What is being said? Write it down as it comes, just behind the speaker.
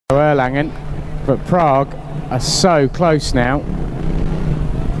Erlangen, but Prague are so close now.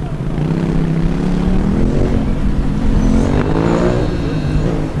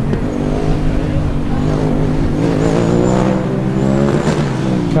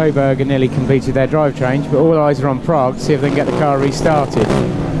 Coburg have nearly completed their drive change, but all eyes are on Prague to see if they can get the car restarted.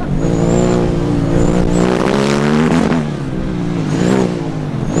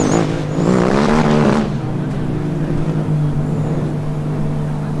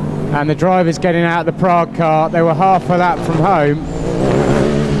 And the driver's getting out of the Prague car. They were half a lap from home.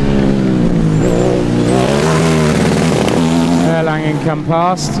 Erlangen come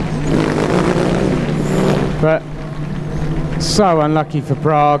past. But so unlucky for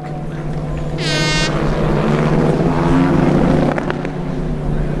Prague.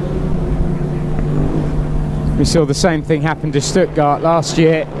 We saw the same thing happen to Stuttgart last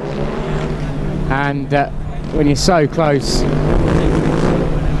year. And when you're so close,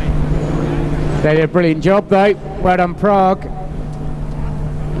 they did a brilliant job though. Well done, Prague.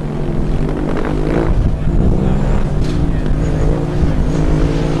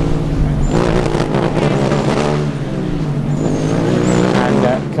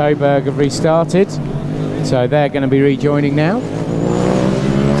 And Coburg have restarted, so they're going to be rejoining now.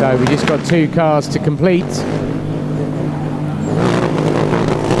 So we just got 2 cars to complete.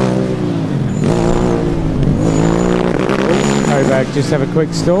 Coburg just have a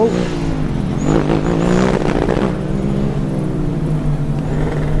quick stall.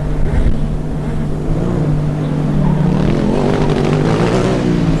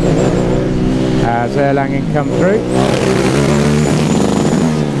 As Erlangen come through.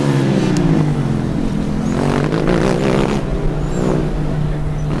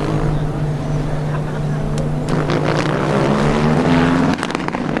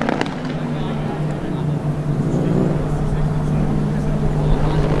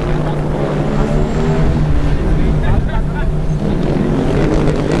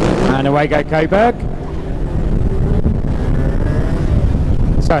 And away go Coburg.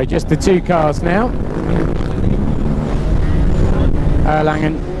 So just the 2 cars now.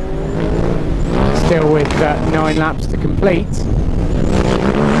 Erlangen still with 9 laps to complete.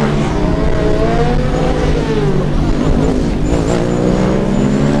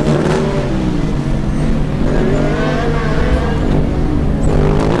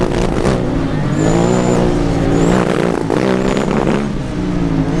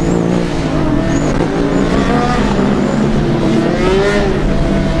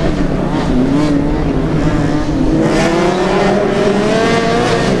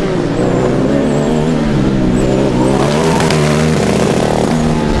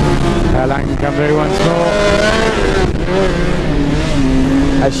 Come through once more.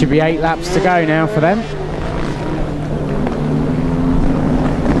 There should be 8 laps to go now for them.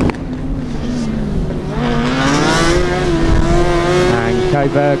 And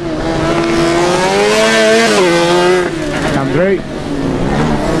Coburg come through.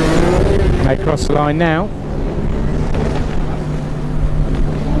 They cross the line now.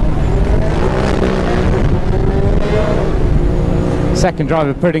 Second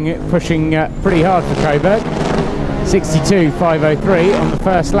driver pushing pretty hard for Coburg. 62.503 on the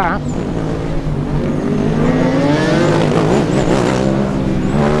first lap.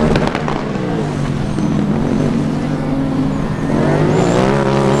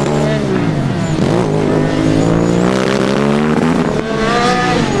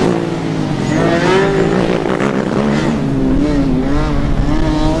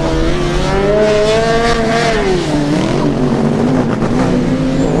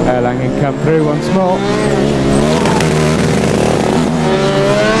 Come through once more.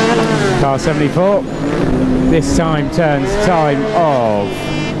 Car 74 this time turns time of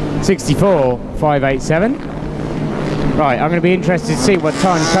 64.587. Right, I'm going to be interested to see what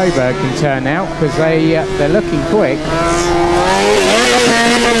time Coburg can turn out, because they're looking quick.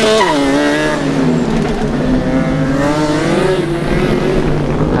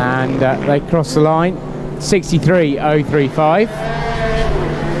 And they cross the line. 63.035.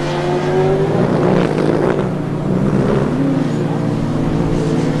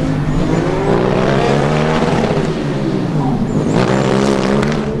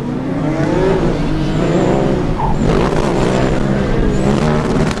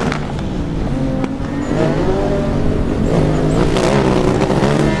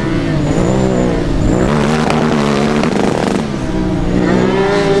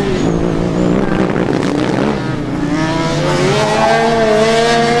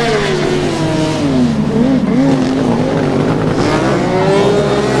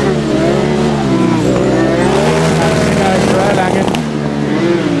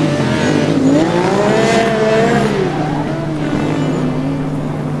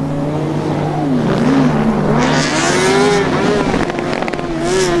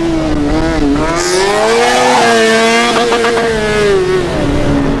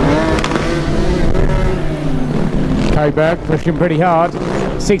 Coburg pushing pretty hard.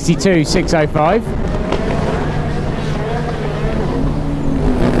 62.605.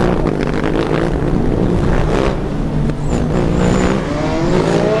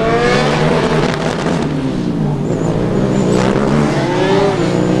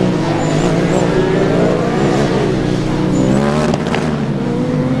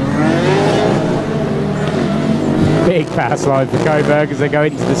 Big power slide for Coburg as they go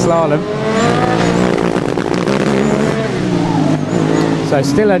into the slalom. So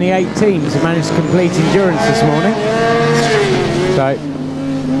still only 8 teams have managed to complete endurance this morning. So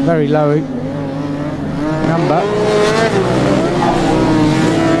very low number.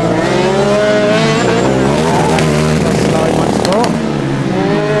 Slide once more.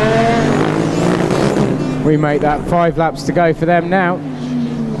 We make that 5 laps to go for them now.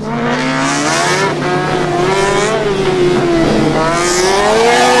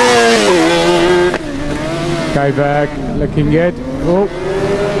 Coburg looking good. Oh.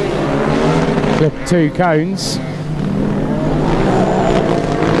 Clip 2 cones.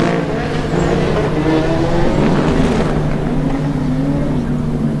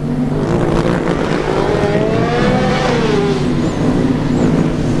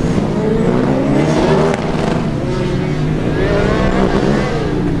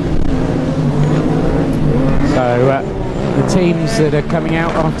 So the teams that are coming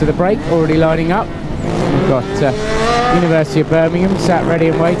out after the break already lining up. We've got University of Birmingham sat ready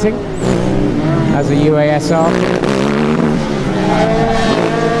and waiting as a UASR.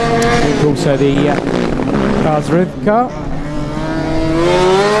 And also the Karlsruhe car.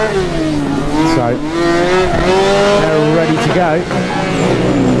 So they're all ready to go.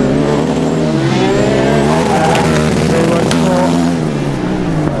 3 once more.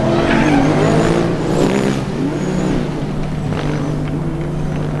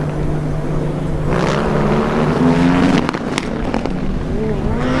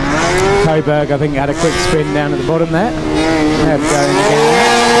 Coburg, I think, had a quick spin down at the bottom there. They're going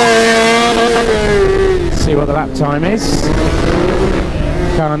again. See what the lap time is.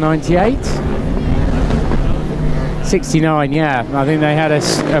 Car 98. 69, yeah. I think they had a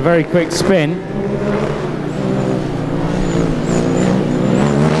very quick spin.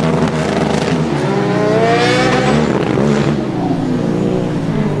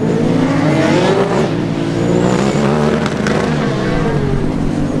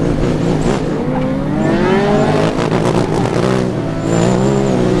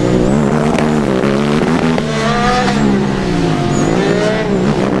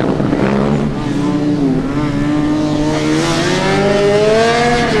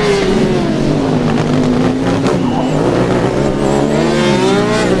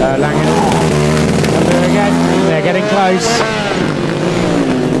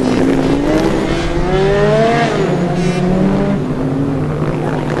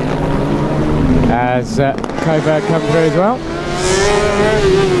 As Coburg come through as well.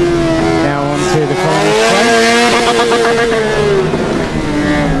 Now on to the final straight.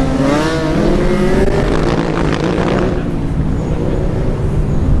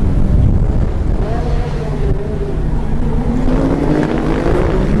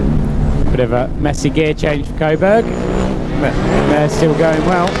 Bit of a messy gear change for Coburg, but they're still going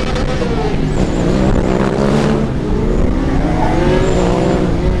well.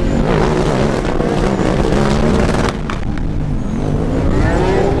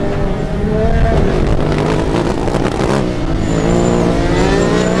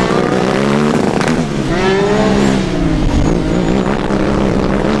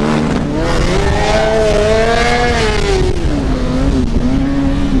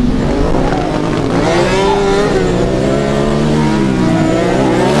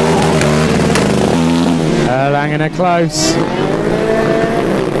 Langen are close.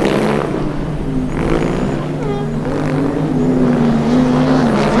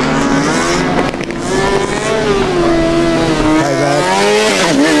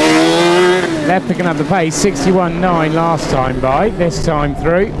 They're picking up the pace. 61.9 last time by, this time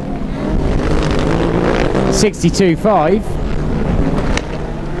through 62.5.